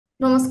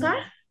নমস্কাৰ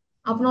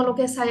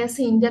আপোনালোকে চাই আছে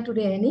ইণ্ডিয়া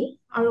টুডে এনি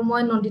আৰু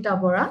মই নন্দিতা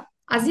বৰা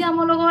আজি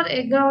আমাৰ লগত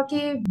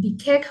এগৰাকী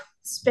বিশেষ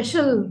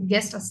স্পেশাল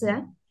গেষ্ট আছে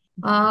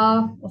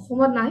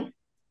অসমত নাই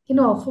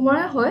কিন্তু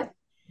অসমৰে হয়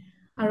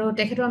আৰু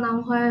তেখেতৰ নাম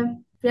হয়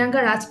প্ৰিয়ংকা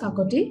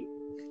ৰাজকাকতি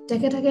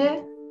তেখেত থাকে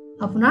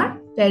আপোনাৰ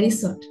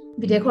পেৰিছত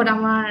বিদেশত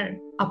আমাৰ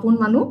আপোন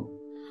মানুহ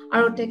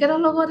আৰু তেখেতৰ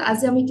লগত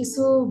আজি আমি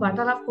কিছু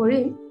বাৰ্তালাপ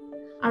কৰিম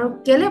আৰু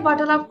কেলে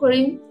বাৰ্তালাপ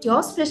কৰিম কিয়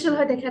স্পেশাল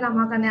হয় তেখেত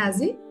আমাৰ কাৰণে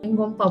আজি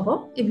গম পাব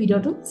এই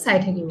ভিডিঅ'টো চাই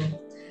থাকিব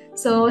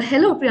so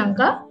hello'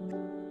 Priyanka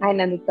Hi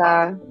Nandita.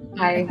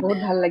 Hi, বহুত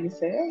ভাল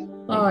লাগিছে.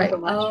 Thank you হয় so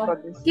much for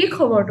this. কি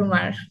খবৰ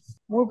তোমাৰ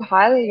মোৰ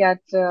ভাল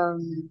ইয়াত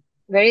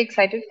very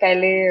excited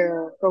কাইলে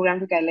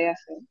প্ৰগ্ৰামটো কাইলে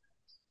আছে.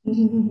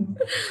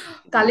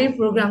 কালিৰ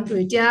প্ৰগ্ৰামটো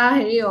এতিয়া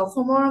হেৰি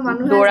অসমৰ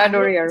মানুহে দৌৰা জানিব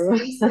দৌৰি আৰু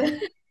বিচাৰিছে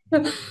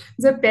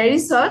যে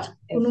পেৰিছত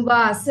Yes. কোনোবা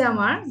আছে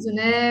আমাৰ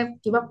যোনে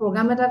কিবা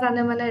প্ৰগ্ৰাম এটাৰ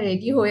কাৰণে মানে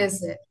ৰেডি হৈ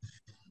আছে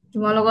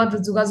তোমাৰ লগত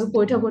যোগাযোগ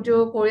কৰি থাকোতেও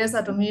কৰি আছা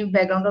তুমি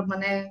বেকগ্ৰাউণ্ডত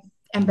মানে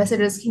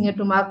এম্বেচেডাৰ্ছ খিনিয়ে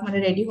তোমাক মানে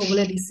ৰেডি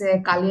হ'বলৈ দিছে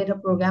কালি এটা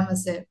প্ৰগ্ৰাম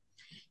আছে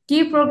কি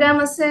প্ৰগ্ৰাম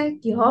আছে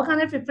কিহৰ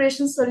কাৰণে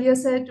প্ৰিপাৰেচন চলি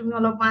আছে তুমি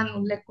অলপমান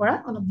উল্লেখ কৰা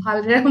অলপ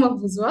ভালদৰে আমাক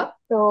বুজোৱা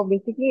So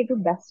basically এইটো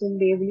Bastille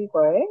Day বুলি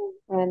কয়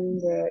and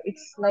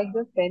it's like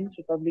the French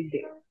Republic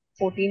Day.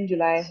 14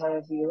 July হয়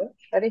every year.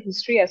 তাতে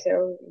history আছে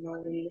আৰু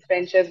when the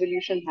French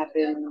Revolution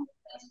happened,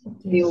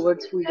 Okay. they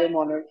overthrew the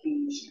monarchy.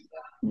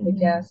 But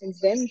yeah, since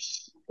then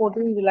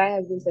 14 July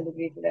has been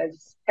celebrated as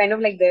kind of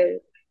like the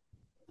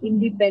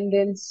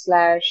Independence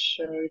slash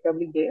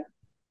Republic Day.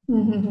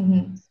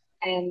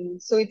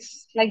 And so it's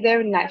like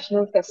their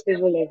national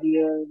festival every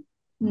year,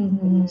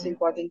 the most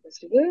important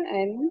festival.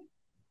 And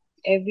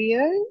every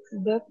year,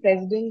 the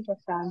president of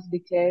France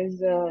declares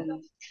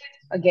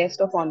a guest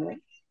of honor.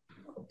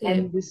 Okay. And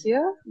this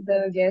year, the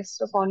guest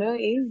of honor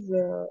is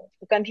the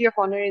country of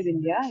honor is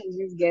India, and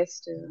his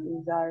guest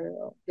is our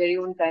very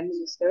own Prime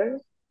Minister,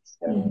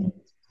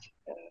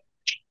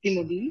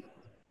 Modi.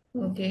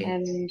 Okay.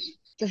 And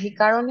so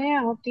Hikarone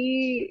Ahoti,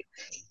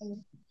 of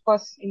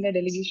course, in the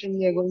delegation,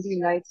 we are going to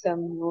invite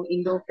some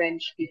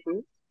Indo-French people.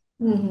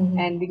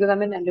 And because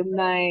I'm an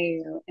alumni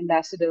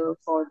ambassador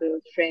for the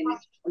French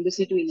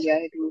Embassy to India,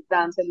 to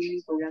France alumni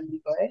program,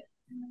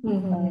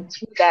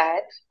 through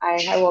that, I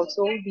have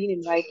also been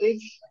invited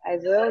as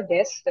a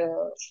guest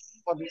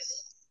for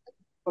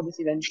this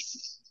event.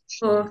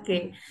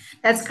 Okay,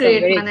 that's So I'm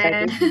great. very মানে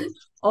excited.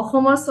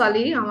 অসমৰ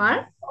ছোৱালী আমাৰ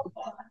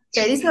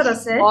পেৰিছত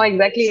আছে। Oh,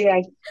 exactly.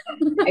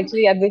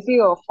 Actually, ইয়াত বেছি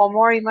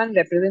অসমৰ ইমান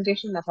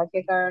representation নাথাকে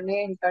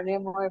সেইকাৰণে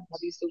মই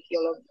ভাবিছো কি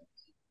অলপ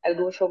I'll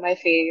go show my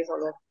face,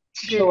 অলপ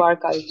show Great. our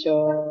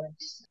culture.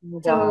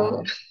 So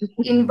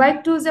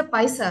ইনভাইটটো যে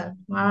পাইছা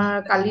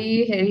কালি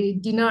হেৰি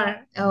ডিনাৰ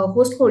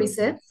হোষ্ট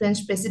কৰিছে ফ্ৰেঞ্চ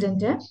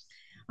প্ৰেচিডেণ্টে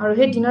আৰু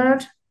সেই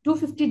ডিনাৰত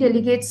 250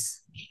 ডেলিগেটছ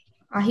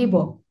আহিব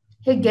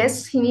সেই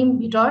গেষ্টখিনিৰ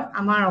ভিতৰত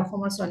আমাৰ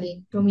অসমৰ ছোৱালী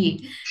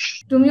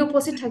তুমি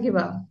উপস্থিত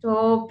থাকিবা তো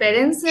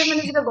পেৰেণ্টছে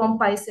মানে যেতিয়া গম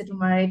পাইছে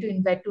তোমাৰ এইটো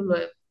ইনভাইটটো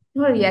লৈ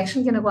তোমাৰ ৰিয়াকশ্যন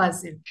কেনেকুৱা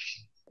আছিল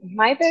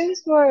My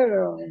parents were,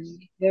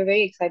 they're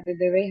very excited.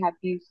 They're very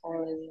happy for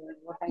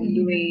what I'm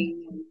doing.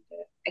 And,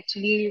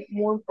 actually,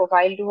 more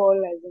profile to all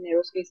as an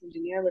aerospace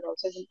engineer, but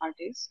also as an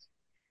artist.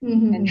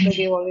 And so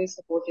they've always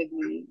supported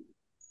me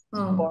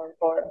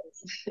for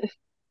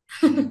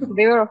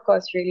they were, of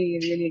course, really,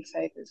 really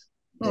excited.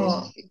 Very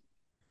happy.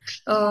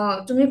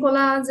 তুমি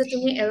ক'লা যে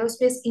তুমি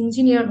aerospace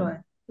engineer হয়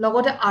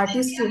লগতে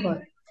আৰ্টিষ্টো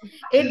হয়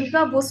এই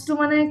দুটা বস্তু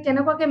মানে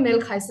কেনেকুৱাকে মেল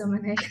খাইছে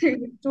মানে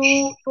two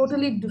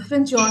totally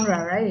different জনৰা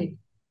right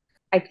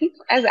I think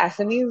as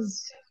Assamese,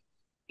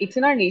 it's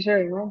in our nature,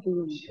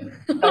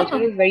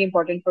 culture is very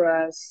important for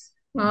us.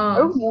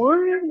 Or more,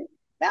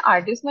 the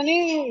artist money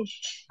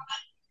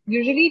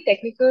usually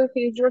technical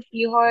fields or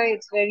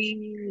it's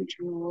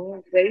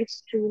very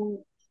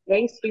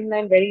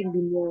streamlined, very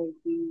linear.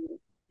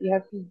 You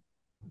have to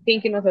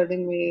think in a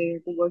certain way,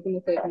 to work in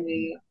a certain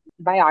way.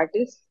 By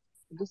artists,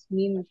 it just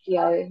means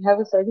I have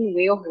a certain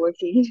way of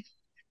working,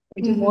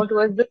 which is more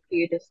towards the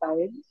creative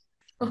side.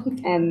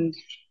 And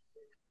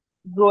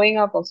growing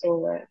up also,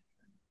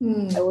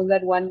 I was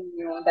that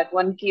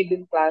one kid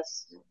in class,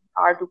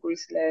 art who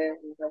was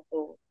also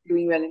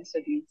doing well in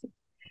studies.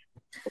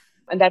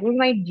 And that was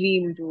my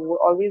dream to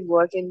always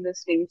work in the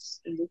space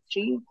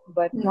industry,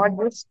 but not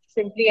just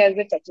simply as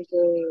a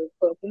technical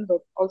person,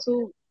 but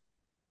also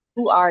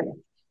through art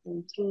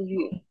and to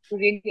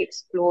really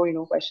explore,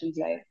 questions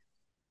like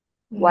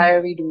why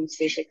are we doing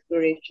space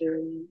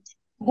exploration?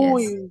 Who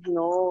Yes. is,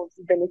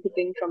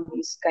 benefiting from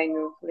these kind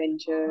of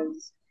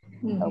ventures?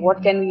 What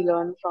can we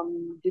learn from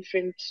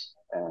different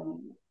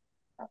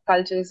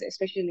cultures,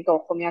 especially like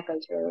Okhomia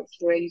culture,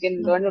 where you can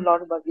learn a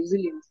lot about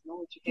resilience,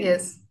 which you can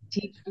Yes.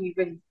 teach to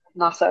even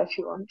NASA if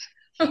you want.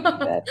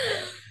 That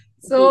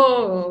So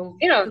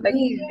like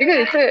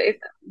because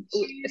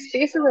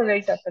space is a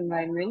very tough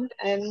environment,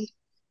 and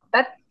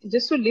that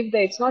just to live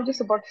there, it's not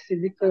just about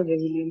physical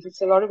resilience;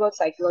 it's a lot about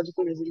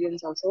psychological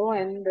resilience also,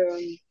 and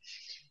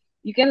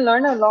you can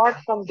learn a lot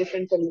from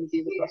different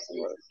communities across the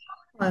world.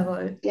 হয়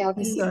হয় Yeah,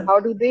 নিশ্চয় how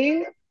do they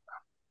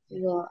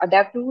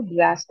adapt to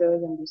disasters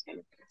and these kind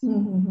of things?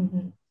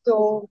 So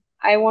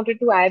I wanted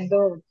to add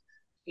you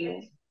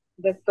know,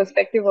 the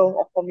perspective of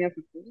Assamiya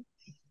people.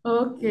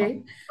 Okay.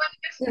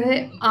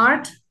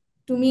 Art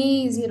তুমি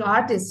যিহেতু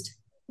artist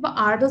বা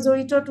আৰ্টৰ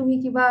জড়িত তুমি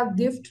কিবা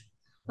গিফ্ট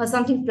বা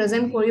চামথিং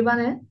প্ৰেজেন্ট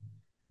কৰিবানে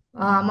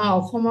আমাৰ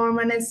অসমৰ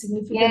মানে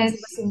চিগনিফিকেন্স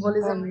Yes. বা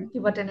চিম্বলিজম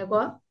কিবা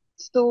তেনেকুৱা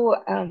So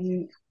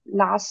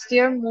last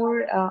year মোৰ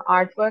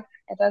artwork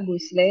এটা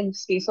গৈছিলে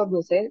স্পেচত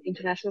গৈছে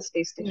International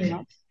Space Station,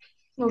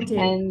 okay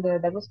and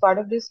that was part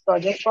of this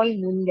project called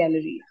Moon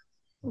Gallery.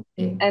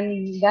 Okay And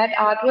that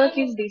artwork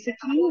is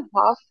basically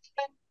half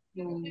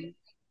um,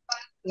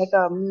 like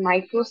a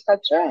micro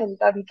sculpture, and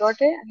the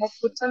ভিতৰতে I have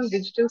put some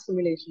digital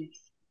simulations.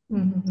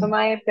 So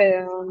my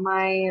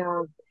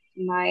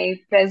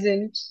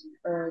present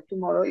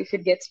tomorrow, if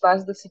it gets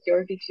past the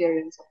security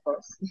clearance, of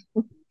course,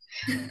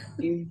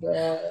 is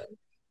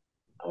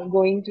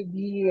going to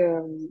be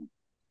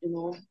you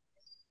know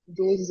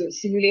those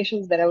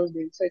simulations that I was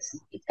doing. So it's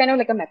kind of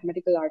like a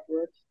mathematical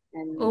artwork,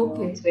 and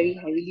okay it's very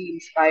heavily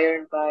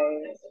inspired by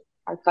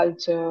our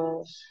culture.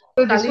 So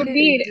this Kali would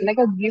be like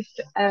a gift,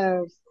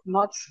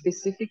 not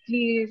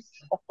specifically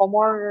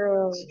Okomor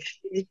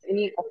with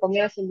any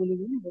Okomia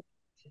symbolism, but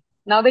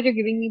now that you're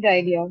giving me the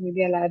idea, maybe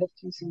I'll add a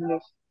few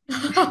simulations.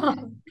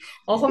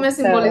 Asamiya It's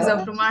চিম্বলিজম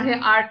তোমাৰ সেই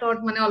আৰ্টত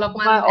মানে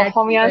অলপমান my add কৰিব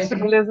Okomia এইটো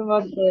symbolism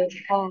of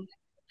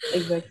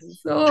exactly.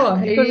 চ' It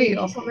হেৰি could be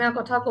interesting. Asamiya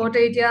কথা কওঁতে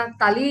এতিয়া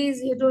কালি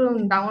যিহেতু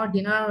ডাঙৰ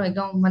ডিনাৰ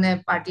একদম মানে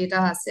পাৰ্টি এটা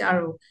আছে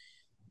আৰু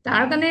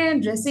তাৰ কাৰণে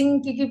ড্ৰেছিং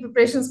কি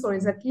প্ৰিপাৰেচন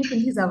কৰিছা কি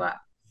পিন্ধি যাবা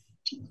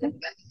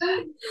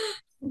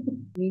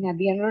I mean, at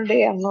the end of the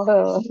day,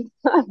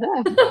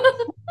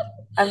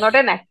 I'm not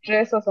an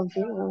actress or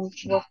something.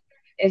 But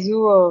as you,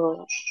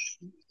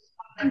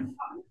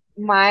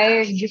 my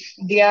gift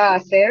dia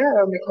আছে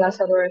মেখেলা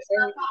চাদৰ আছে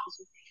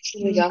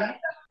পিন্ধি যাম.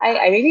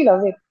 I really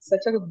love it.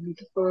 Such a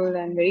beautiful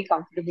and very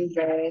comfortable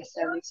dress,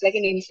 and it's like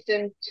an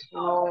instant,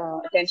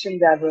 attention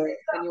grabber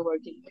when you're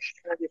working.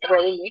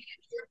 Wearing it.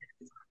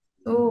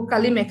 ত'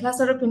 কালি মেখেলা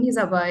চাদৰ পিন্ধি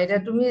যাবা এতিয়া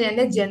তুমি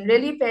এনে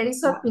জেনেৰেলি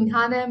পেৰিছত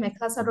পিন্ধা নে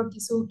মেখেলা চাদৰ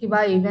কিছু কিবা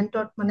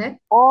ইভেন্টত মানে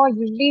Oh,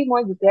 usually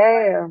মই যেতিয়াই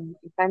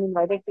if I'm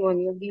invited to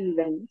any of these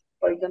events,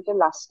 for example,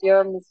 last year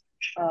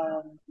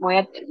মই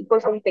ইয়াত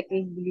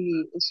Technique বুলি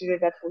institute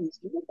এটাত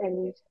পঢ়িছিলো, and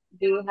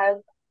they have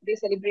they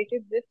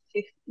celebrated this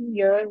 50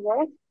 years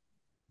of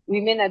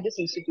women at this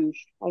institute,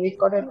 and it's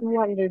got a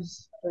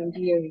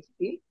 220-year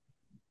history.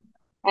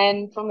 And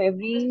from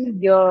every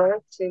year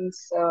since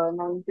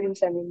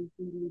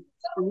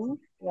 1972,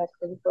 that's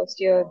the first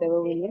year they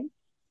were women,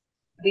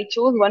 they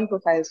chose one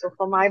profile. So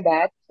for my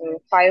batch,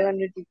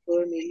 500 people,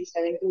 maybe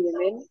 70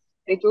 women,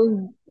 they chose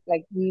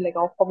like me, like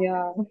all from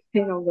your,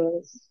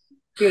 girls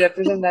to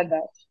represent that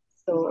batch.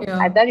 So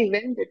yeah at that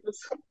event, it was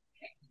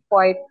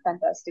quite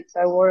fantastic. So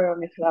I wore a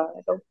mikla,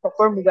 like a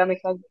proper muga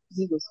mikla,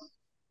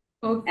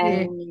 okay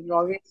and you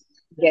always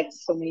get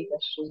so many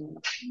questions.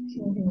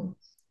 Mhm.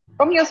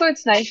 For me also,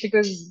 it's nice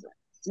because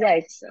yeah,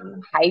 it's a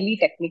highly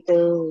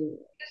technical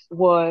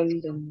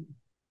world, and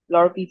a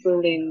lot of people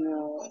in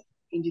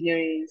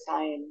engineering,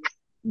 science,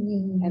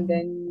 and Mhm.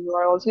 then you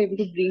are also able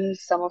to bring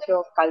some of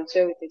your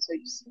culture with it, so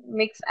it just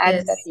makes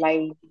adds that yes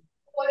live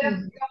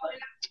Mhm.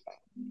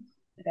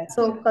 that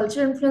চ'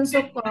 culture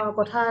influencer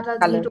কথা এটা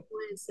color. যিহেতু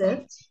কৈ আছে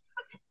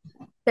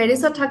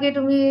পেৰিছত থাকি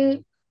তুমি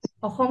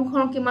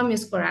অসমখন কিমান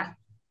মিছ কৰা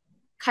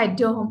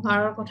খাদ্য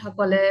সম্ভাৰৰ কথা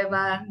ক'লে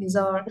বা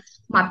নিজৰ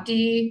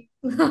মাটি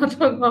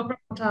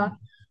কথা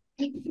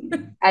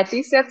At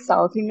least at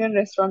South Indian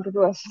restaurant to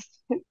do us.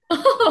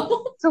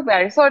 So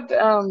Parisot,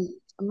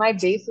 my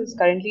base is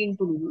currently in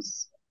Toulouse,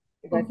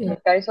 but okay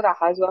Parisot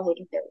ahas hua ho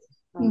thake.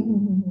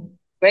 Mhm.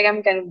 Where I'm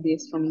kind of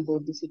based from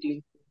both the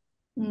cities,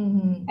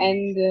 Mhm.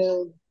 and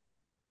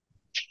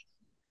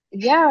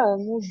yeah,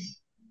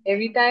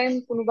 every time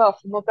কোনোবা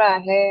অসমৰ পৰা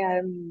আহে,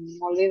 I'm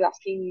always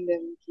asking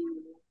them কি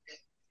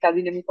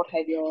কাজি নেমু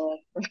পঠাই দিয়ক,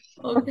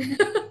 Okay.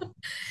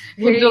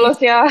 Vote হেৰি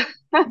জলকীয়া।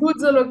 ভোট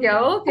জলকীয়া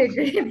অ'কে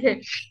গ্ৰেট গ্ৰেট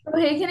ত'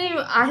 সেইখিনি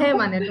আহে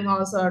মানে তোমাৰ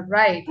ওচৰত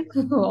ৰাইট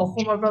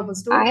অসমৰ পৰা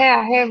বস্তু আহে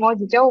আহে, মই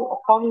যেতিয়াও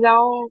অসম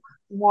যাওঁ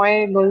মই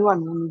লৈও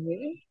আনো নিজে।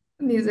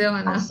 নিজে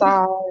মানে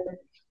আচাৰ,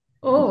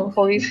 অ'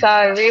 খৰিচা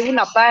এইবোৰ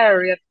নাপায় আৰু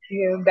ইয়াত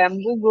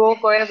বেম্বু গ্ৰ'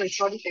 কৰে,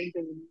 বেছৰ চেঞ্জ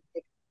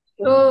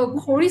ত'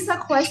 খৰিচা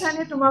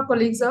খুৱাইছানে তোমাৰ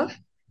কলিগছক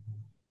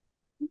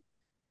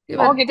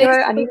কিবা কেতিয়াবা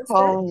টেষ্ট আনি কৰিছে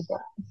খুৱাও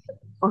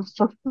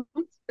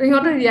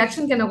সিহঁতৰ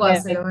ৰিয়াকচন কেনেকুৱা Yeah.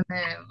 আছিলে মানে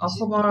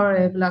অসমৰ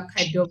এইবিলাক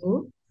খাদ্যবোৰ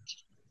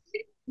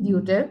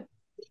দিওঁতে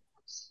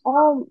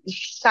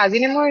Kazi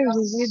Nemo is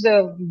usually the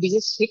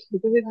biggest hit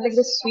because it's like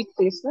the sweet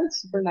taste, no? It's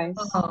super nice.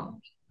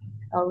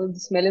 O' The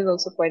smell is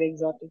also quite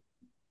exotic.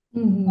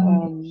 Mhm.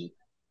 Um,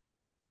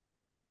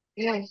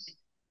 yeah,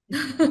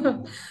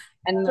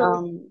 and ত'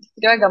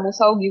 কেতিয়াবা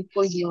গামোচাও give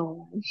কৰি দিওঁ।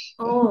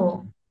 অ'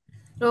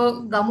 ত'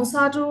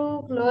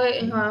 গামোচাটোক লৈ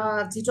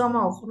যিটো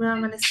আমাৰ অসমীয়া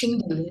মানে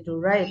চিম্বল সেইটো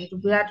ৰাইট সেইটো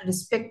বিৰাট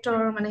ৰেচপেক্টৰ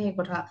মানে সেই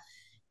কথা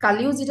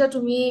কালিও যেতিয়া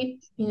তুমি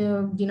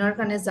ডিনাৰ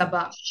কাৰণে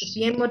যাবা পি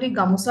এম মোদীক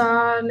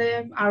গামোচালে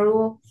আৰু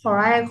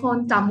শৰাই এখন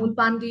তামোল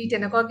পাণ দি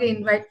তেনেকুৱাকে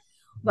ইনভাইট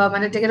বা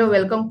মানে তেখেতক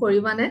ৱেলকাম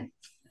কৰিবানে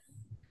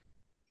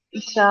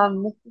ইচ্ছা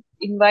মোক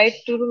invite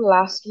to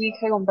last week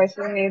hai gom paise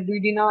ne dui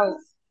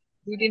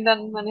din dan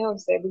mane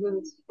hoise because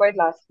it's quite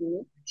last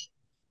minute.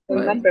 So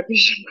হয়। iman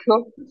preparation ko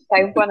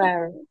time pa nai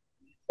aru.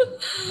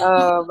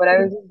 But I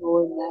will just go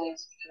in there.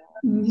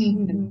 হুম, হুম,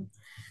 হুম, হুম।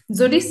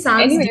 যদি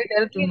chance Anyway, দিয়ে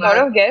there'll be a lot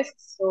তোমাক, of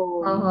guests, so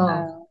oh,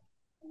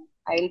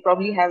 I'll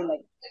probably have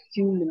like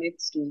few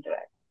minutes to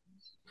interact.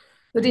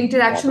 যদি Yeah, but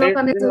ইণ্টাৰেকশ্যনৰ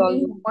কাৰণে it'll যদি all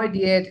be. সময়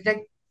দিয়ে তেতিয়া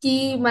কি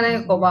মানে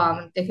কবা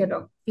মানে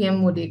তেখেতক PM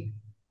মোদীক,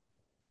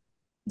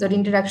 যদি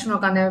ইণ্টাৰেকশ্যনৰ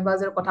কাৰণে বা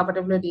যদি কথা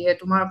পাতিবলৈ দিয়ে,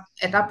 তোমাৰ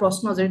এটা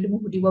প্ৰশ্ন যদি তুমি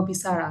সুধিব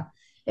বিচাৰা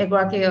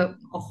এগৰাকী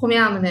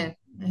অসমীয়া মানে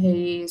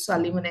হেৰি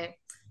ছোৱালী মানে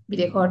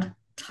বিদেশত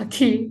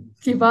থাকি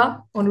কিবা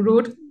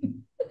অনুৰোধ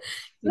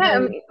No,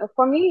 কিবা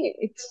for me,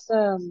 it's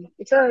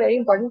a very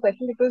important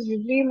question because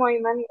usually my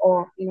man or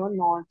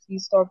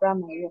northeast or from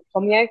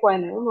here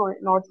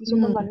northeast or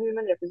man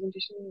human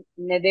representation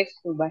nedek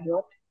bahio,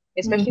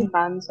 especially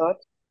fans or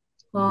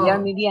there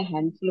are maybe a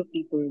handful of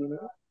people.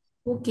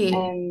 Okay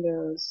And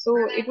so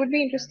it would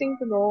be interesting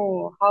to know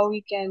how we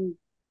can.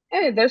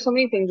 There's so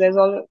many things. There's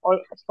all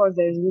of course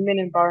there's women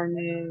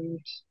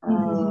empowerment,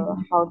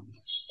 how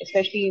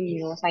especially in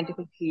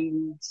scientific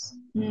fields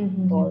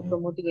for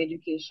promoting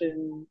education,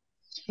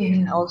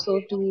 also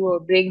to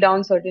break down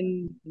certain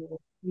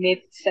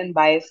myths and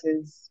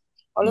biases,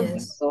 all of yes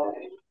these. So,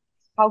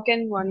 how can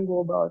one go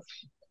about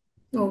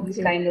these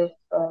okay kind of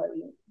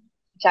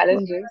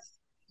challenges,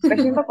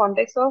 especially in the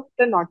context of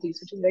the Northeast,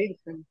 which is very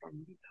different from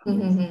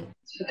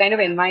the kind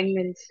of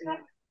environments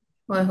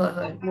হয় হয়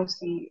হয়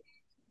mostly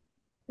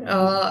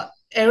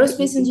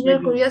aerospace engineer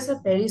introduced. কৰি আছে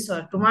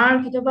পেৰিছত, তোমাৰ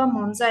কেতিয়াবা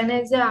মন যায় নে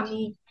যে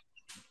আমি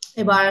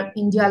এবাৰ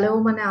ইণ্ডিয়ালৈও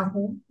মানে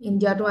আহো,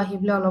 ইণ্ডিয়াতো আহি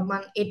পেলাই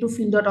অলপমান এইটো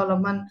ফিল্ডত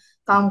অলপমান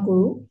কাম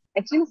কৰো?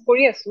 Actually,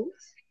 Korea, so,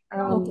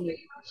 um, okay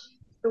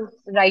so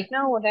right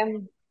now, what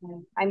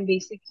I'm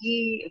basically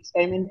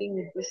experimenting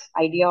with this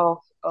idea of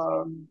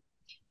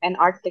an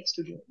art tech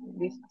studio.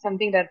 This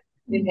something that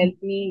will help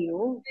me,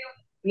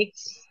 mix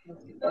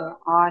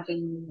art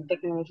and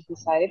technological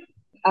side.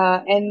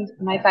 And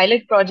my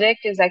pilot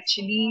project is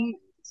actually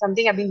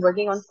something I've been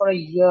working on for a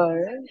year.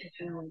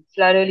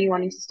 Flood early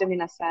warning system in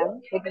Assam,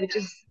 which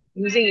is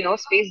using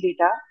space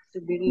data to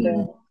build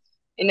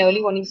an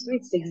early warning system.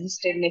 It's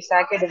existed.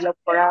 NISAC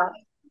developed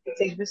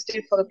it's existed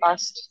for the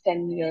past 10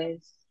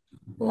 years.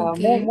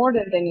 Okay More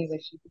than 10 years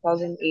actually,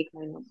 2008,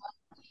 9.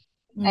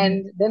 And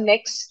the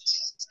next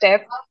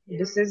step,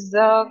 this is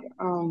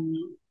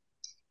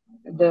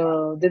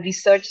the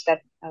research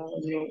that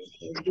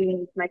is doing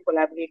with my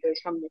collaborators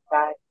from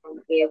NISAC, from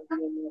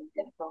AFDME,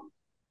 and from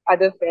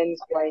other friends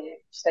who are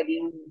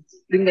studying,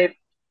 doing their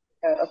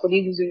a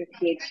colleague who's doing a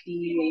PhD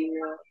in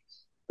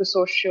the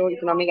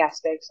socio-economic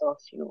aspects of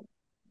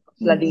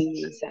flooding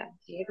in Assam.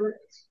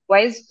 Why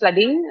is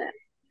flooding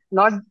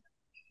not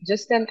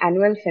just an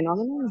annual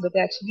phenomenon, but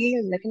actually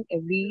like an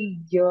every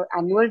year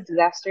annual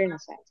disaster in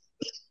Assam?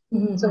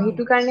 So he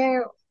took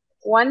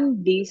one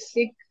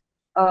basic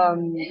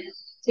um,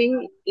 thing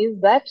is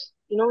that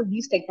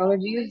these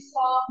technologies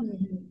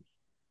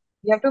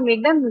you have to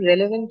make them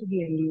relevant to the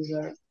end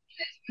user.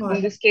 In হয়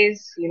this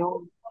case,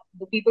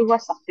 the people who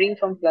are suffering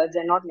from floods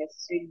are not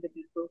necessarily the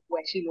people who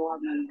actually know how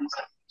to use these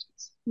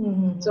technologies.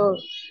 So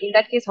in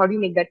that case, how do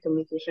you make that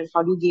communication?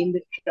 How do you gain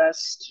the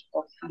trust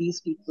of these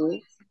people?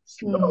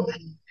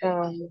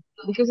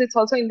 Because it's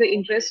also in the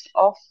interest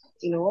of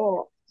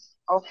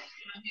of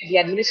the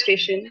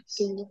administration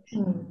to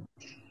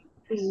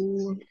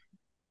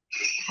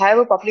have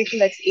a population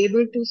that's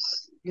able to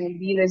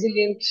be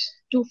resilient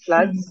to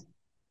floods.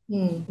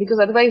 Because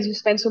otherwise, you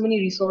spend so many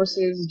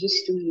resources just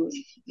to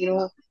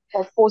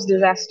for post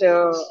disaster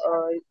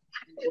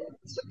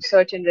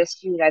search and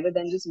rescue rather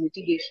than just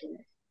mitigation.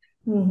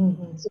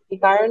 So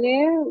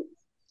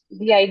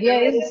the idea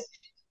is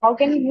how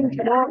can you use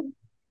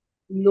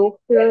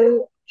local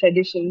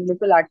tradition,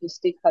 local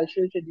artistic,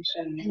 cultural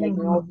tradition, like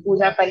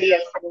Puja Pali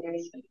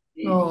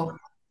Oh.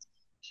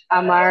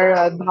 Amar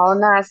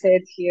Bhavana আছে,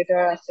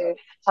 theater আছে.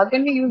 How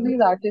can we use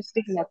these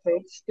artistic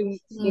methods to,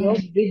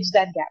 bridge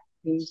that gap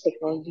in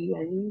technology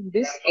and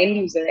this end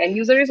user? End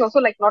user is also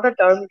like not a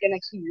term you can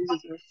actually use.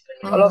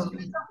 All of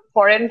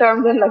foreign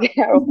terms and like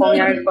from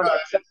your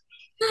context.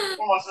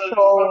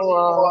 So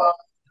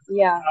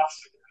yeah.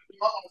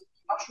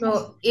 So,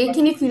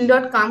 এইখিনি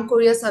ফিল্ডত কাম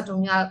কৰি আছা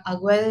তুমি,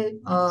 আগুৱাই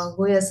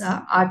গৈ আছা,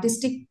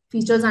 artistic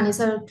features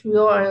Anisa through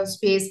ইয়ৰ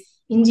space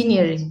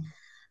engineering.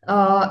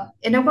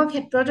 এনেকুৱা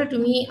ক্ষেত্ৰতে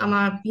তুমি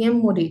আমাৰ PM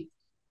মোদীক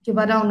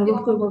কিবা এটা অনুৰোধ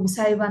কৰিব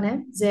বিচাৰিবানে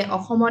যে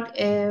অসমত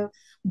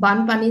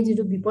বানপানী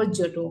যিটো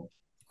বিপৰ্যয়টো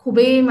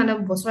খুবেই মানে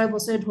বছৰে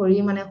বছৰে ধৰি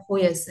মানে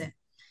হৈ আছে,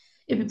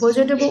 এই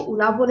বিপৰ্যয়বোৰ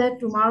ওলাবলে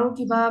তোমাৰো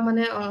কিবা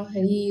মানে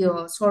হেৰি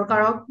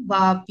চৰকাৰক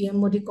বা PM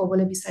মোদীক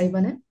ক'বলৈ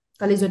বিচাৰিবানে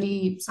কালি যদি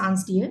চান্স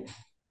দিয়ে?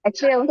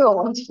 Actually, I want to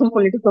answer some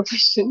political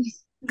questions,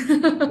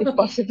 if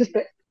possible.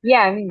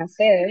 Yeah, I mean, I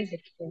said,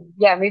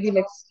 yeah, maybe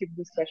let's skip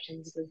this question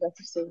because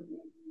that's so.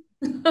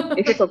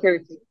 If it's okay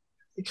with you.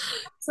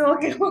 So,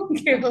 okay,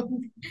 okay, okay.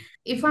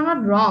 If I'm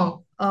not wrong,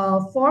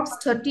 Forbes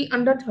 30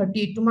 under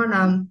 30 তোমাৰ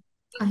নাম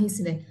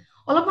আহিছিলে,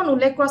 অলপমান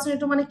উল্লেখ কৰাচোন,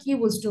 এইটো মানে কি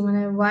বস্তু,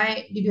 মানে why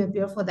did you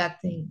appear for that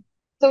thing?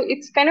 So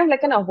it's kind of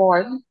like an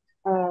award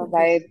Okay.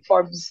 by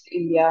Forbes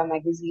India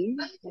magazine.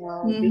 They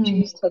Mm-hmm.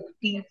 choose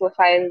 30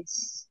 profiles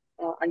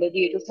under the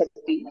age of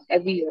 30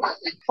 every year.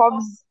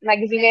 Forbes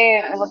magazine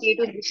होती है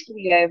तो list to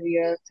लिया every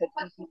year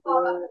 30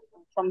 people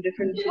from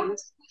different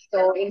fields.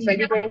 So in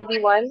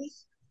 2021,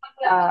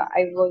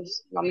 I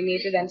was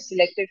nominated and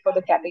selected for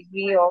the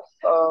category of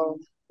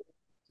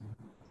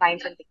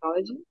science and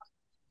technology,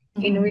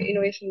 Mm-hmm.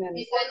 innovation and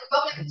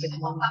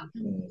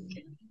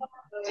technology.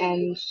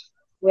 And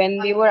when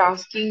they were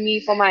asking me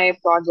for my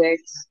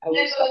projects, I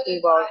was talking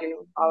about,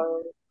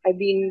 I've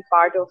been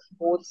part of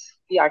both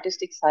the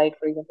artistic side,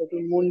 for example,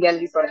 the Moon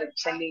Gallery project,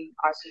 sending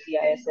art to the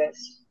ISS.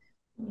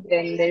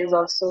 Then there is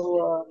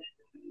also,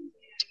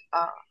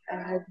 I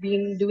have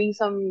been doing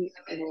some,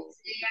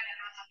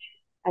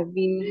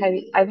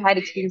 I've had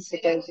experience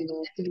such as,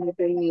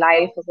 living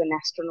life as an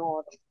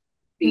astronaut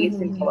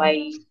based in Mm-hmm.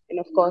 Hawaii. And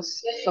of course,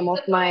 some of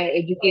my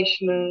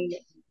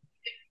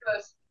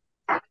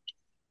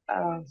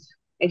uh,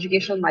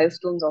 educational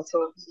milestones also,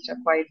 which are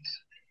quite,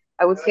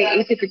 I would say,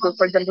 atypical.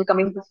 For example,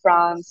 coming to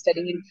France,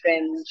 studying in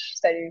French,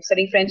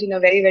 studying French in a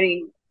very, very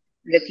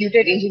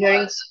reputed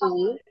engineering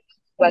school,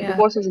 but the Yeah.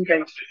 course is in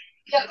French.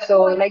 So,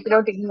 like,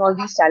 taking all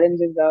these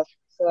challenges up.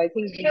 So, I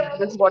think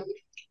that's what,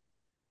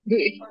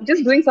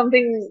 just doing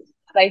something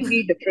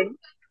slightly different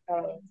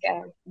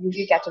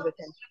usually catches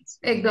attention.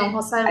 একদম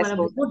সঁচাই I মানে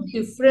suppose বহুত that.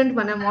 Different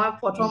মানে মই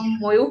প্ৰথম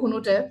ময়ো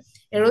শুনোতে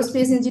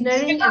aerospace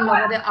engineering and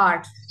লগতে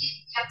art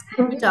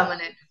দুইটা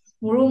মানে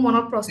মোৰো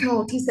মনত প্ৰশ্ন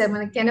উঠিছে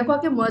মানে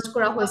কেনেকুৱাকে মাৰ্জ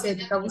কৰা হৈছে এই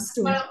দুটা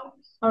বস্তু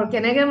আৰু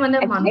কেনেকে মানে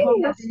Actually, মানুহৰ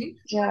this, প্ৰতি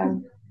yeah.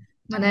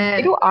 মানে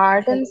এইটো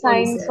আৰ্ট হেল্প এণ্ড কৰিছে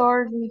চাইন্সৰ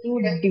যোনটো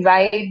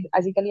ডিভাইড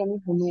আজিকালি আমি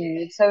শুনো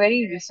ইটছ আ ভেৰি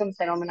ৰিচেণ্ট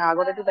ফেনমেনা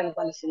আগতেতো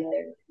তেনেকুৱা নাছিলে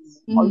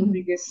all the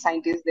previous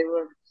scientist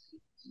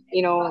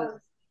you know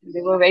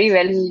they were very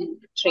well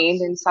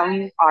trained in some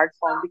art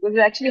form because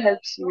it actually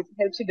helps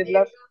you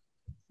develop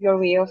your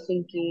way of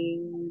thinking,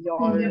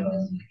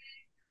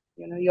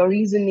 your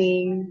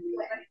reasoning.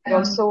 It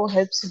also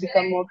helps you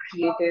become more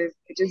creative,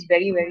 which is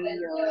very, very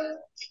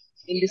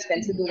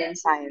indispensable in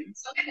science.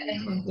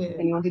 Okay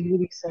When you want to do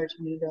research,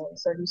 you need a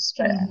certain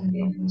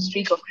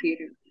streak of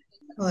creativity.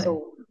 হয় So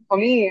for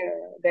me,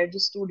 there are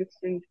just two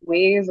different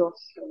ways of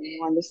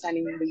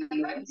understanding the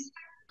universe.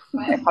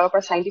 However,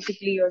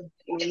 scientifically or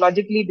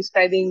logically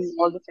describing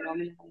all the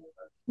phenomena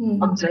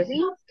you're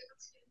observing,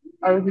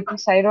 or we can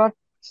side out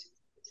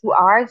through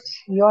art,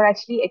 you're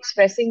actually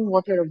expressing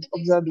what you're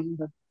observing,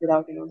 but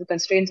without the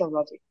constraints of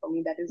logic. For me,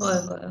 that হয়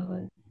is. হয়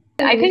হয়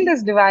I think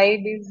this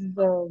divide is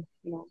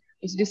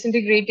it's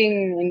disintegrating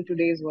in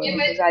today's world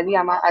because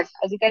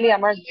আজিকালি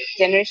our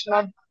generation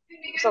of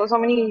so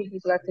many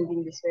people are thinking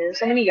this way.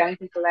 So many young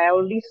people. I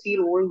already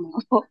feel old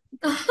now.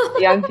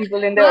 Young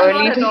people in their not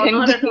early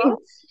not at all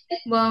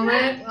 20s, মানে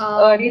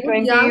early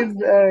বহুত young 20s,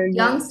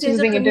 young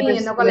ষ্টেজত choosing তুমি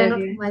এনেকুৱা লাইনত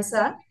interdisciplinary.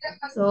 সোমাইছা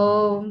চ'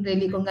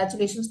 really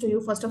congratulations to you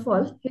first of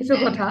all সেইটো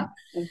কথা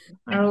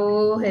আৰু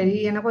হেৰি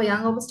এনেকুৱা ইয়াং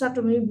অৱস্থাত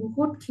তুমি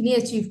বহুতখিনি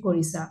এচিভ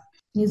কৰিছা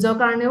নিজৰ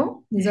কাৰণেও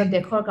নিজৰ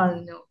দেশৰ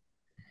কাৰণেও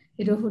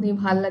সেইটো শুনি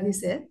ভাল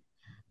লাগিছে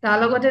তাৰ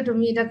লগতে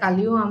তুমি এতিয়া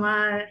কালিও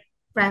আমাৰ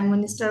প্ৰাইম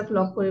মিনিষ্টাৰক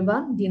লগ কৰিবা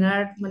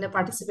ডিনাৰত মানে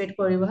পাৰ্টিচিপেট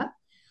কৰিবা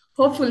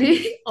হোপফুলি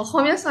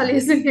অসমীয়া ছোৱালী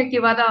এজনীয়ে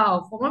কিবা এটা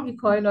অসমৰ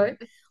বিষয় লয়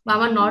বা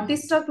আমাৰ নৰ্থ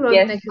ইষ্টক লৈ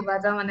Yes, পিনে কিবা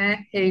এটা মানে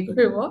হেৰি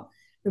কৰিব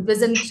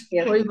ৰিপ্ৰেজেণ্ট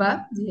yes. কৰিবা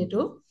যিহেতু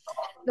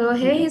ত'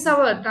 সেই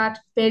হিচাপত তাত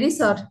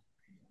পেৰিছত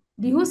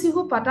বিহু চিহু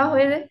পাতা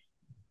হয় নে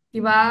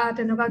কিবা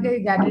তেনেকুৱাকে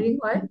গেডাৰিং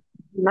হয়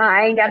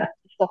নাই ইয়াত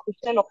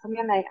professional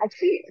অসমীয়া নাই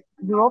actually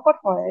ইউৰোপত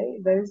হয়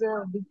there is a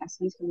big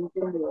Assamese community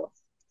in Europe.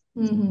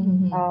 Hmm hmm hmm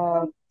hmm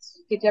uh,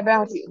 কেতিয়াবা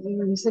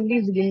recently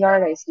জুবিন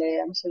গাৰ্গ আহিছিলে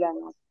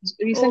আমষ্ট্ৰাডামত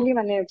recently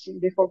মানে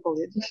before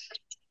COVID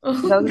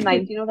অ'কে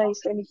 2019ত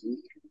আহিছিলে নেকি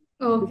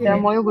অ'কে তেতিয়া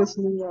ময়ো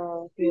গৈছিলো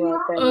অ'কে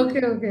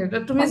অ'কে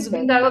তুমি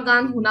জুবিন concert. গাৰ্গৰ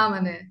গান শুনা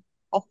মানে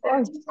Of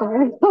course.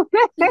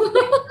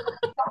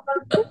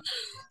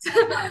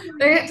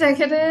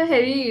 তেখেতে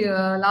হেৰি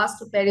লাষ্ট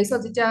পেৰিছত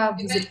যেতিয়া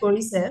ভিজিট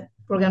কৰিছে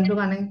প্ৰগ্ৰামটোৰ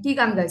কাৰণে কি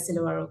গান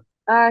গাইছিলে বাৰু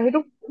সেইটো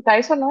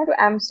তাৰপিছত নহয় এইটো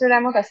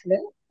আমষ্টাৰডামত আছিলে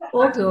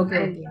okay okay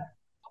okay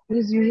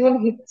his usual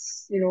hits,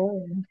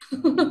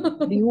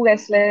 Bihu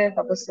গাইছিলে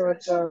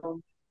তাৰপাছত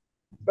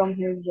from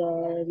his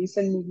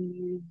recent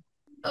movie.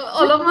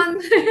 অলপমান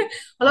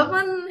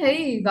অলপমান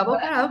হেৰি গাব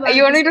পাৰা বা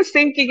You want me to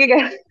sing কি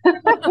গাই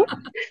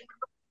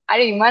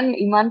আৰে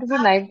ইমানটোতো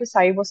নাই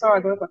 4 বছৰ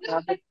আগৰ কথা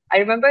I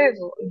remember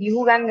বিহু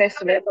গান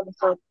গাইছিলে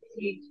তাৰপাছত হয়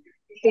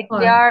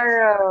তেতিয়াৰ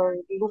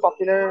বিহু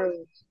পপুলাৰ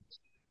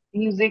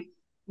মিউজিক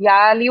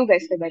ইয়ালিও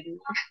গাইছিলে বাইদেউ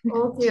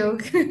অ'কে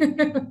অ'কে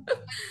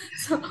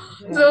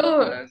চ'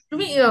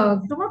 তুমি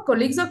তোমাৰ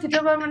কলিগছক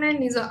কেতিয়াবা মানে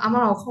নিজৰ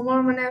আমাৰ অসমৰ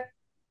মানে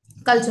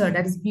কালচাৰ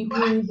ডেট ইজ বিহু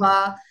বা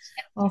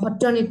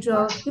সত্ৰীয়া নৃত্য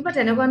কিবা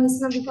তেনেকুৱা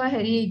নিচিনা বিষয়ে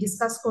হেৰি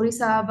ডিছকাছ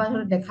কৰিছা বা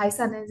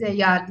দেখাইছানে যে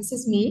ইয়া this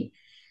is me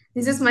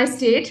this is my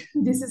state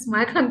this is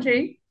my country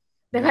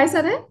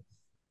দেখাইছানে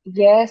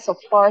Yes, of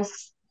course.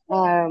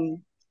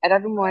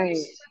 এটাতো মই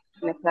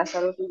mekhela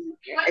চাদৰটো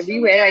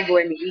everywhere I go,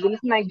 and even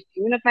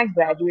at my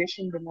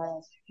graduation dinner,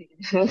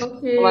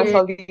 okay amongst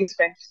all these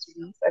French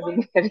students, I've been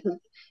wearing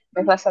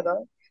mekhela chador.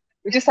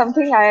 which is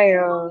something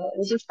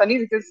which is funny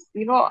because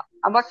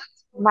about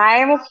my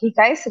মোক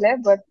শিকাইছিলে,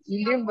 but you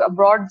live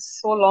abroad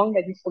so long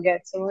that you forget.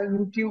 So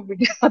YouTube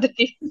video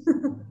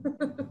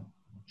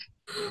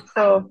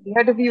so you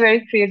have to be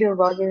very creative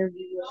about it.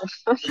 You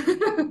have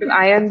to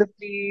iron the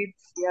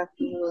pleats. You have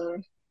to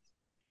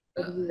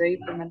be very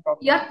prim and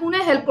proper. ইয়াত কোনে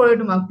help কৰে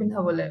তোমাক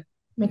পিন্ধাবলে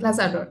মেখেলা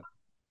চাদৰ?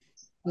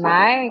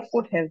 নাই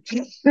ক'ত help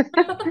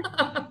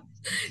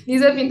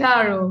নিজে পিন্ধা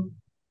আৰু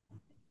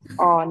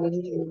নিজে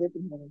নিজে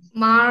পিন্ধিব লাগে।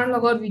 মাৰ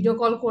লগত ভিডিঅ'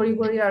 কল কৰি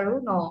কৰি আৰু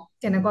ন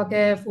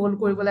কেনেকুৱাকে ফল্ড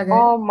কৰিব লাগে।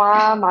 মা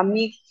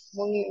মামীক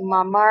মই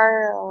মামাৰ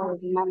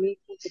মামীক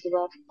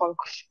কেতিয়াবা কল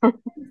কৰোঁ।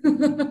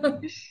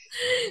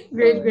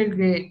 গ্ৰেট গ্ৰেট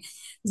গ্ৰেট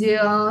যে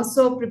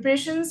সো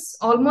প্ৰিপাৰেচনছ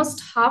অলমোষ্ট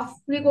হাফ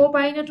বুলি ক'ব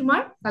পাৰি নে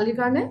তোমাৰ কালিৰ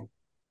কাৰণে?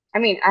 I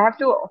mean, I have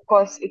to, of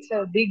course, it's a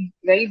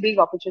very big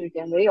opportunity.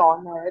 I'm very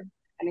honored.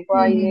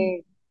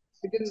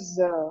 Because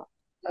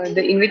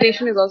the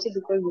invitation is also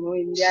because,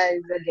 India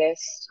is a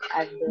guest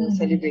at the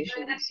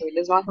celebration. So it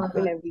does not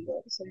happen every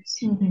year. So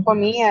for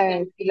me, I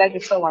feel like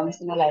it's a once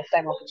in a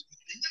lifetime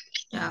opportunity.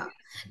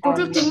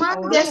 Total And কিমান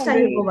yeah, guest I'm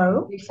আহিব very বাৰু?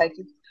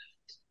 excited.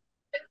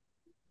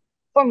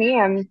 For me,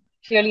 I'm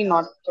clearly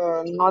not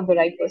the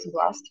right person to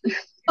ask.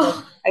 But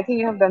I think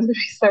you have done the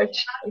research.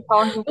 You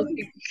found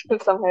 250 people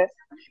somewhere,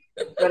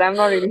 but I'm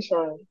not really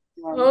sure.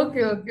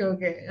 Okay, okay,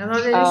 okay. I'm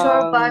not really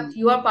sure, but Um,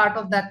 you are part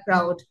of that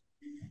crowd,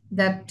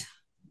 that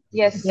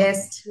yes,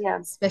 guest, yeah,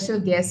 special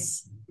guest,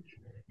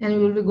 and we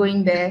will be going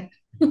there.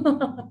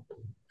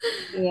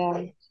 yeah,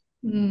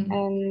 Mm.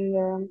 and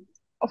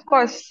of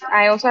course,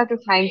 I also have to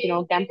thank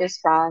Campus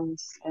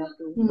France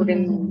to put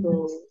in the.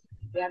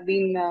 They have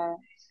been.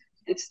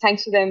 It's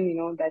thanks to them,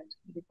 that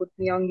they put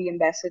me on the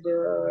ambassador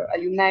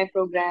alumni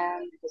program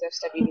because I've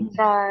studied in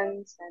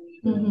France, and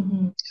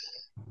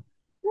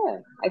yeah,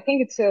 I think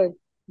it's a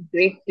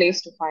great place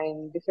to find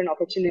different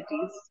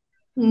opportunities.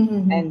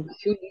 And if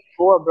you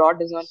go abroad,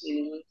 does not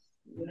mean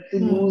to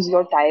lose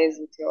your ties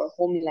with your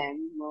homeland.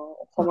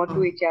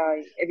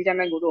 Every time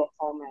I go to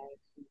Assam, I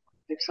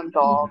give some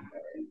talk.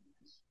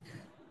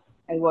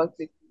 I work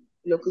with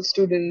local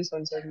students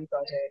on certain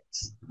projects.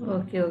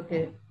 Okay,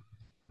 okay.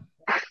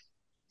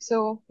 So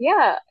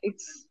yeah,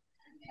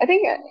 I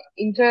think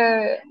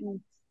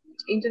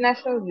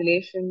international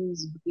relations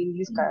between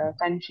these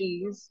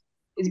countries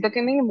is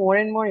becoming more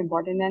and more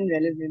important and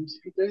relevant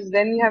because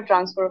then you have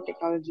transfer of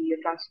technology, a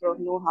transfer of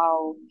know-how,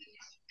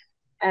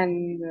 and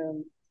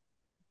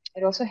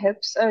it also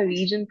helps a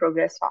region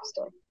progress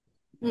faster.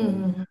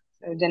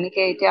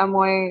 যেনেকে এতিয়া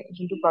মই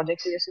যোনটো project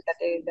কৰি আছো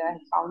তাতে I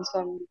have found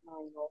some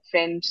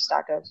French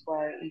startups who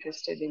are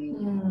interested in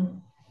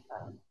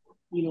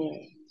you know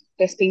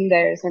testing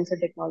their sensor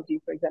technology,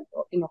 for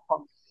example, in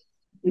Assam,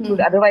 which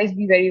would otherwise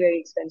be very very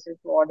expensive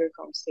to order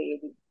from say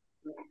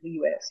the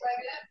US.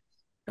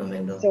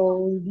 So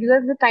these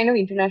are the kind of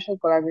international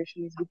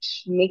collaborations which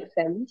make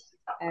sense,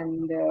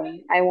 and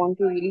I want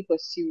to really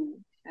pursue.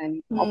 And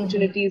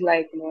opportunities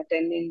like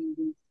attending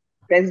the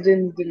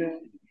president's dinner,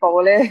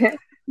 Pavole,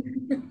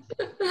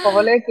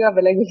 Pavole kiya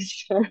beleg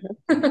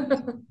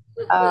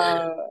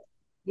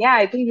yeah,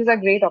 I think these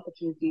are great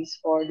opportunities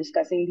for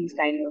discussing these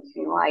kind of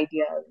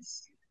ideas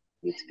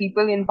with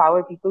people in power,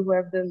 people who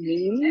have the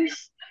means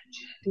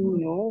to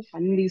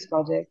fund these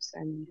projects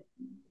and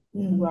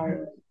who are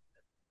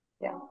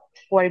yeah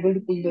who are able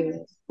to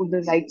pull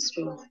the right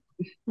strings.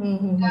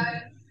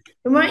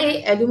 তোমাৰ এই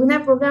alumni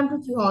প্ৰগ্ৰামটো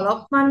কি হয়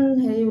অলপমান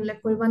হেৰি উল্লেখ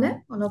কৰিবানে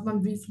অলপমান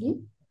briefly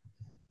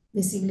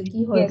basically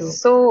কি হয় Yes, তো?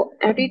 so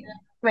every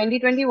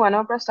 2021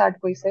 of start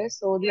koise.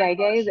 So the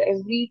idea is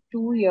every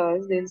 2 years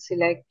they'll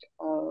select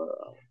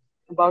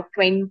about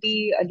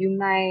 20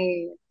 alumni,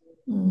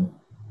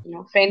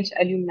 French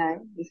alumni,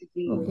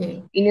 basically Okay.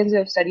 Indians who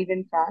have studied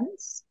in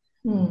France.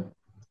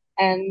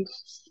 And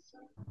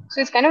so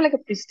it's kind of like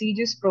a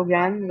prestigious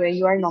program where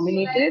you are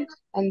nominated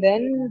and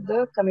then the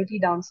committee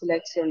down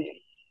selects your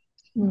name.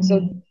 So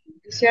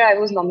this year I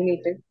was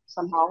nominated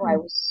somehow. I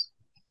was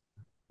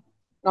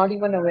not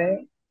even aware.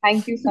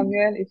 Thank you,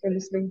 Samuel, if you're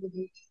listening to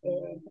this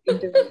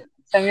interview.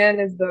 Samuel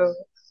is the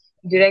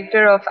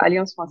director of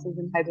Alliance Française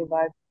in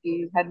Hyderabad. He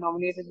had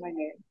nominated my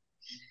name.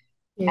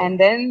 Yeah. And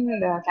then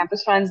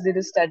Campus France did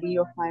a study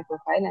of my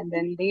profile, and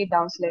then they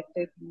down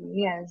selected me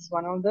as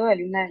one of the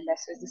alumni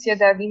ambassadors. This year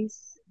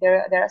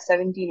there are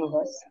 17 of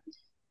us,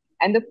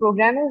 and the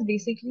program is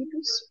basically to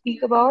speak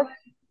about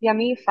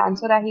yummy France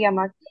what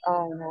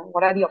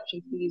are the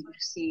opportunities we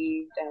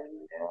received, and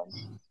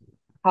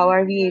how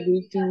are we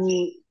able to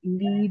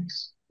lead,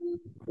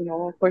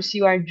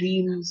 pursue our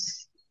dreams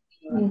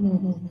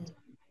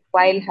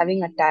while having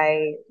a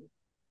tie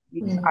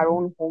with our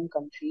own home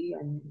country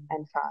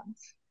and France.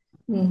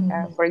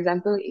 For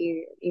example,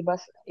 a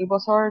bus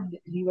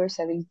we were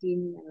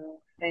 17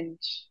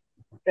 French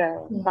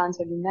France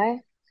alumni,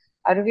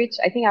 out of which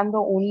I think I'm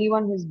the only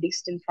one who's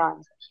based in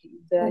France. Actually,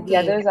 the Okay.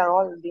 others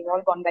they've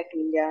all gone back to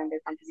India and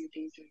they're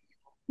contributing to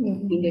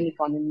Indian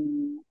economy.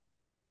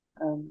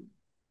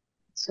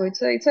 So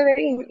it's a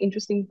very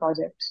interesting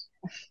project.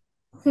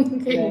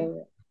 Okay. Where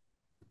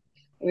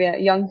we are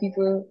young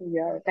people. We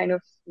are kind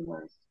of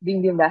being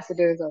the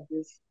ambassadors of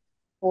this.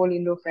 whole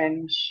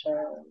Indo-French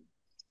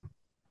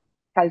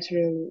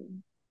cultural,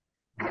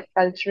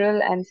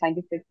 cultural and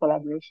scientific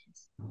collaborations.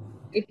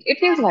 It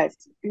feels nice.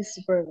 It's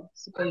super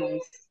super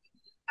nice.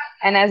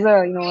 And as a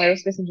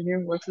aerospace engineer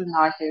who works as an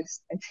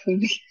artist, I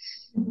think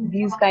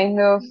these kind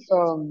of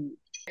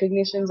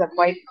recognitions are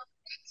quite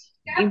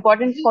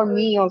important for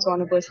me also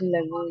on a personal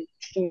level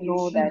to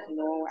know that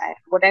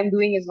what I'm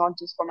doing is not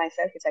just for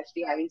myself; it's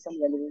actually having some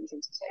relevance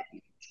in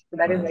society. So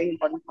that is হয় very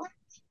important for me.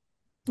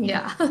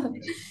 ইয়া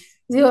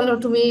যি হ'লেও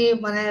তুমি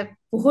মানে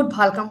বহুত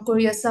ভাল কাম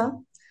কৰি আছা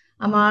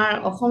আমাৰ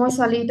অসমৰ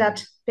ছোৱালী তাত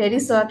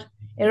পেৰিছত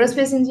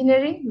এৰোস্পেচ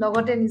ইঞ্জিনিয়াৰিং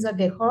লগতে নিজৰ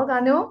দেশৰ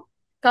কাৰণেও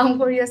কাম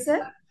কৰি আছে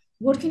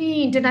বহুতখিনি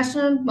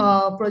ইণ্টাৰনেশ্যনেল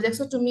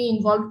প্ৰজেক্টছত তুমি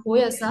ইনভলভ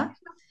হৈ আছা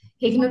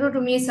সেইখিনিতো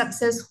তুমি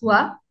ছাকচেছ হোৱা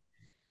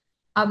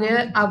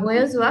আগুৱাই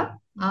যোৱা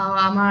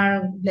আমাৰ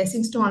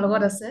ব্লেছিংছ তোমাৰ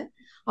লগত আছে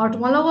আৰু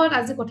তোমাৰ লগত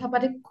আজি কথা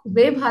পাতি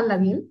খুবেই ভাল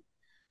লাগিল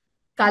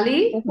কালি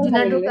মোকো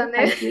ভাল ডিনাৰটোৰ লাগিলে কাৰণে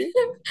থেংক ইউ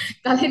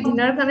কালি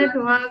ডিনাৰৰ কাৰণে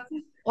তোমাক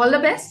অল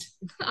দ্য বেষ্ট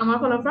আমাৰ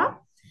ফালৰ পৰা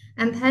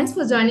and thanks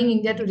for joining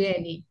India today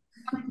any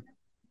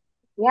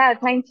yeah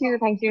thank you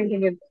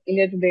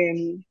India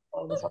Today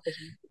for this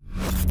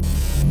opportunity